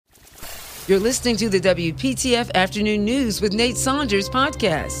You're listening to the WPTF Afternoon News with Nate Saunders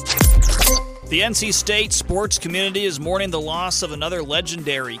podcast. The NC State sports community is mourning the loss of another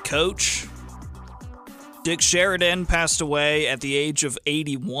legendary coach. Dick Sheridan passed away at the age of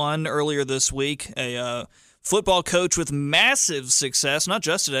 81 earlier this week, a football coach with massive success, not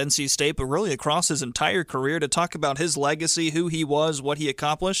just at NC State, but really across his entire career. To talk about his legacy, who he was, what he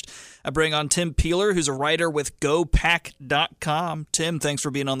accomplished, I bring on Tim Peeler, who's a writer with GoPack.com. Tim, thanks for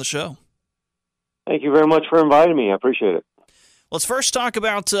being on the show. Thank you very much for inviting me. I appreciate it. Let's first talk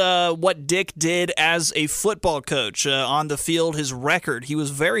about what Dick did as a football coach on the field, his record. He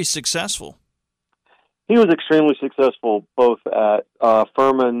was very successful. He was extremely successful both at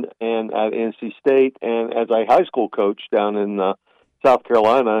Furman and at NC State. And as a high school coach down in South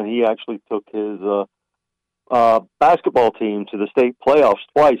Carolina, he actually took his basketball team to the state playoffs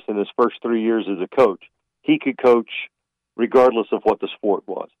twice in his first 3 years as a coach. He could coach regardless of what the sport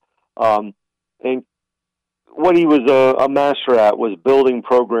was. And what he was a master at was building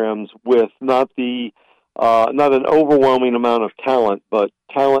programs with not an overwhelming amount of talent, but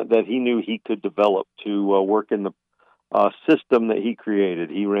talent that he knew he could develop to work in the system that he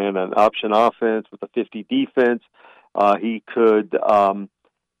created. He ran an option offense with a 50 defense. He could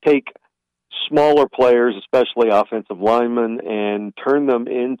take smaller players, especially offensive linemen, and turn them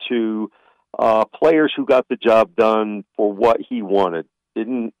into players who got the job done for what he wanted.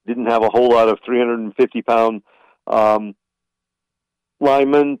 Didn't have a whole lot of 350-pound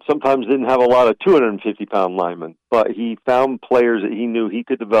linemen. Sometimes didn't have a lot of 250-pound linemen. But he found players that he knew he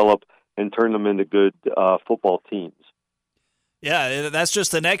could develop and turn them into good football teams. Yeah, that's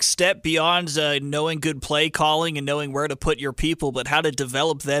just the next step beyond knowing good play calling and knowing where to put your people, but how to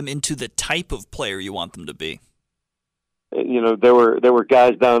develop them into the type of player you want them to be. You know, there were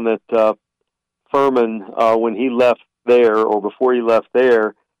guys down at Furman when he left there, or before he left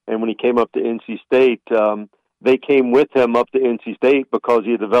there, and when he came up to NC State, they came with him up to NC State because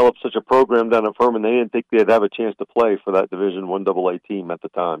he had developed such a program down at Furman. They didn't think they'd have a chance to play for that Division I AA team at the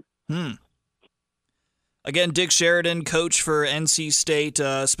time. Again, Dick Sheridan, coach for NC State,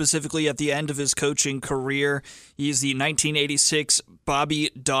 specifically at the end of his coaching career. He's the 1986 Bobby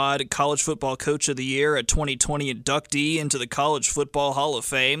Dodd College Football Coach of the Year, a 2020 inductee into the College Football Hall of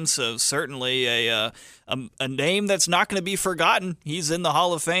Fame, so certainly a name that's not going to be forgotten. He's in the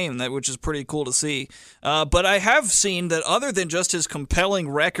Hall of Fame, which is pretty cool to see. But I have seen that other than just his compelling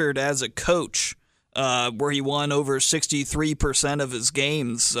record as a coach, where he won over 63% of his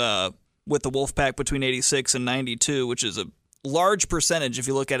games with the Wolfpack between 86 and 92, which is a large percentage if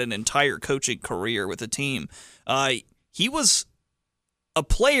you look at an entire coaching career with a team. He was a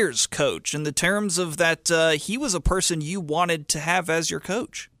player's coach in the terms of that he was a person you wanted to have as your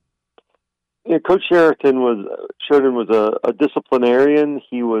coach. Yeah, Coach Sheridan was a disciplinarian.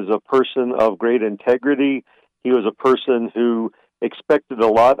 He was a person of great integrity. He was a person who expected a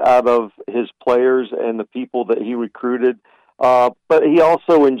lot out of his players and the people that he recruited. But he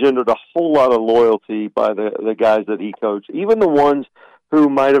also engendered a whole lot of loyalty by the guys that he coached, even the ones who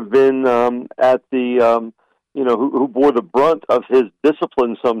might have been at the, who bore the brunt of his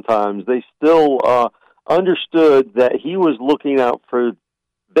discipline sometimes. They still understood that he was looking out for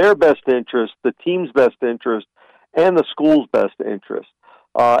their best interest, the team's best interest, and the school's best interest.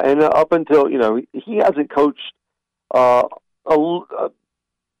 And up until, he hasn't coached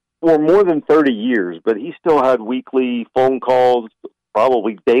for more than 30 years, but he still had weekly phone calls,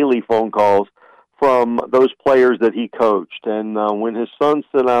 probably daily phone calls from those players that he coached. And when his son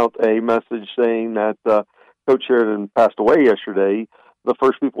sent out a message saying that Coach Sheridan passed away yesterday, the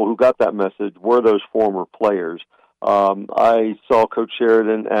first people who got that message were those former players. I saw Coach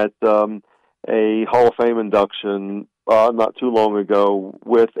Sheridan at a Hall of Fame induction not too long ago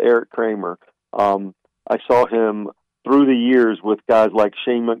with Eric Kramer. I saw him through the years with guys like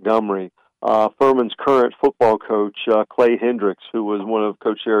Shane Montgomery, Furman's current football coach, Clay Hendricks, who was one of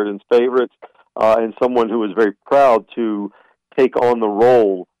Coach Sheridan's favorites, and someone who was very proud to take on the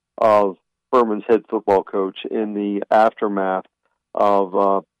role of Furman's head football coach in the aftermath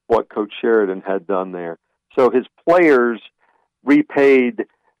of what Coach Sheridan had done there. So his players repaid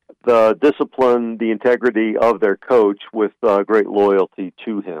the discipline, the integrity of their coach with great loyalty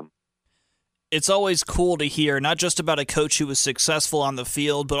to him. It's always cool to hear, not just about a coach who was successful on the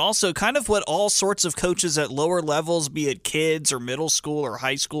field, but also kind of what all sorts of coaches at lower levels, be it kids or middle school or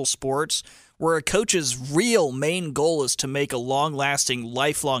high school sports, where a coach's real main goal is to make a long-lasting,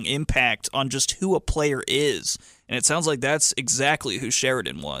 lifelong impact on just who a player is. And it sounds like that's exactly who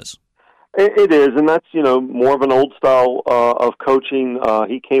Sheridan was. It is, and that's, more of an old style of coaching.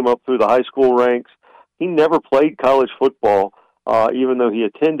 He came up through the high school ranks. He never played college football, even though he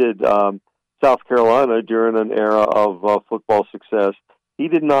attended South Carolina during an era of football success. He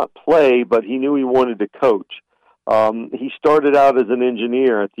did not play, but he knew he wanted to coach. He started out as an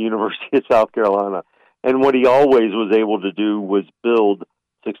engineer at the University of South Carolina, and what he always was able to do was build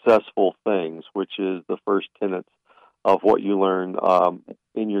successful things, which is the first tenets of what you learn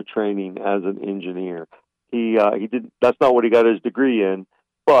in your training as an engineer. He did. That's not what he got his degree in,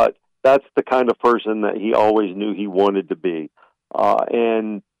 but that's the kind of person that he always knew he wanted to be.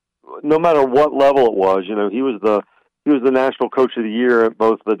 And no matter what level it was, he was the National Coach of the Year at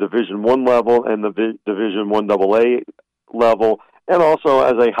both the Division I level and the Division I AA level, and also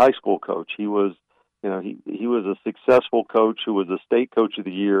as a high school coach. He was, he was a successful coach who was a state coach of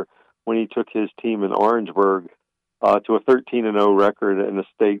the year when he took his team in Orangeburg to a 13-0 record in the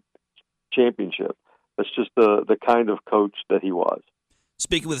state championship. That's just the kind of coach that he was.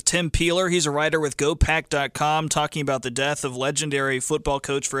 Speaking with Tim Peeler, he's a writer with GoPack.com, talking about the death of legendary football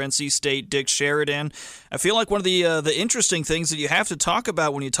coach for NC State, Dick Sheridan. I feel like one of the interesting things that you have to talk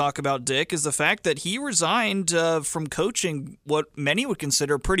about when you talk about Dick is the fact that he resigned from coaching what many would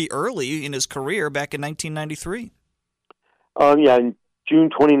consider pretty early in his career back in 1993. In June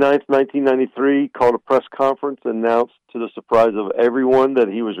 29th, 1993, called a press conference, announced to the surprise of everyone that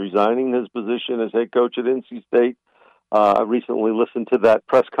he was resigning his position as head coach at NC State. I recently listened to that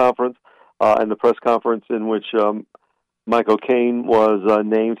press conference, and the press conference in which Mike O'Kane was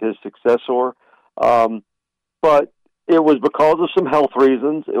named his successor. But it was because of some health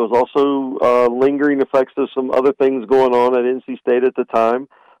reasons. It was also lingering effects of some other things going on at NC State at the time,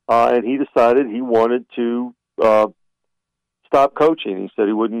 and he decided he wanted to stop coaching. He said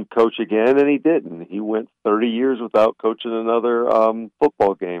he wouldn't coach again, and he didn't. He went 30 years without coaching another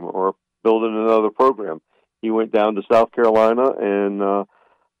football game or building another program. He went down to South Carolina and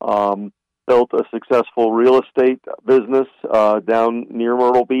built a successful real estate business down near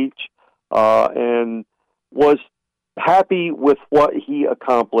Myrtle Beach, and was happy with what he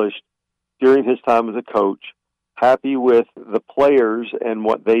accomplished during his time as a coach, happy with the players and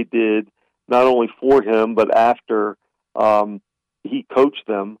what they did, not only for him, but after he coached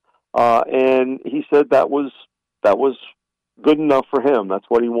them. And he said that was good enough for him. That's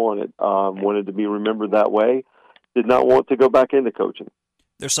what he wanted. Wanted to be remembered that way. Did not want to go back into coaching.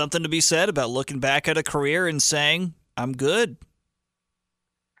 There's something to be said about looking back at a career and saying, I'm good.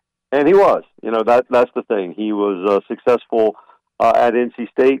 And he was. That's the thing. He was successful at NC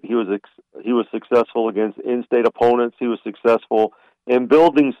State. He was successful against in-state opponents. He was successful in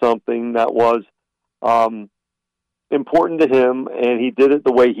building something that was important to him, and he did it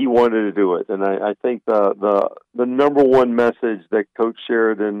the way he wanted to do it. And I think the number one message that Coach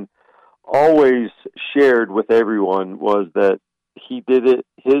Sheridan always shared with everyone was that he did it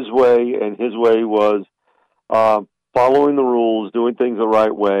his way, and his way was following the rules, doing things the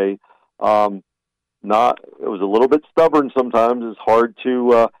right way. It was a little bit stubborn sometimes. It's hard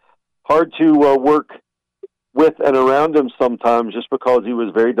to work with and around him sometimes, just because he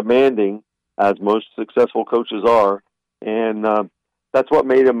was very demanding, as most successful coaches are. And that's what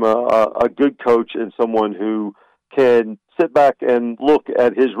made him a good coach and someone who can sit back and look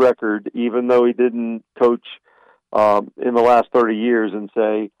at his record, even though he didn't coach in the last 30 years, and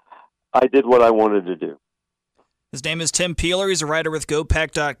say, I did what I wanted to do. His name is Tim Peeler. He's a writer with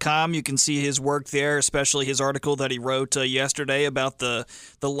GoPack.com. You can see his work there, especially his article that he wrote yesterday about the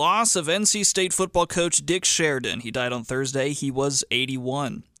loss of NC State football coach Dick Sheridan. He died on Thursday. He was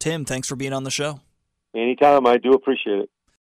 81. Tim, thanks for being on the show. Anytime. I do appreciate it.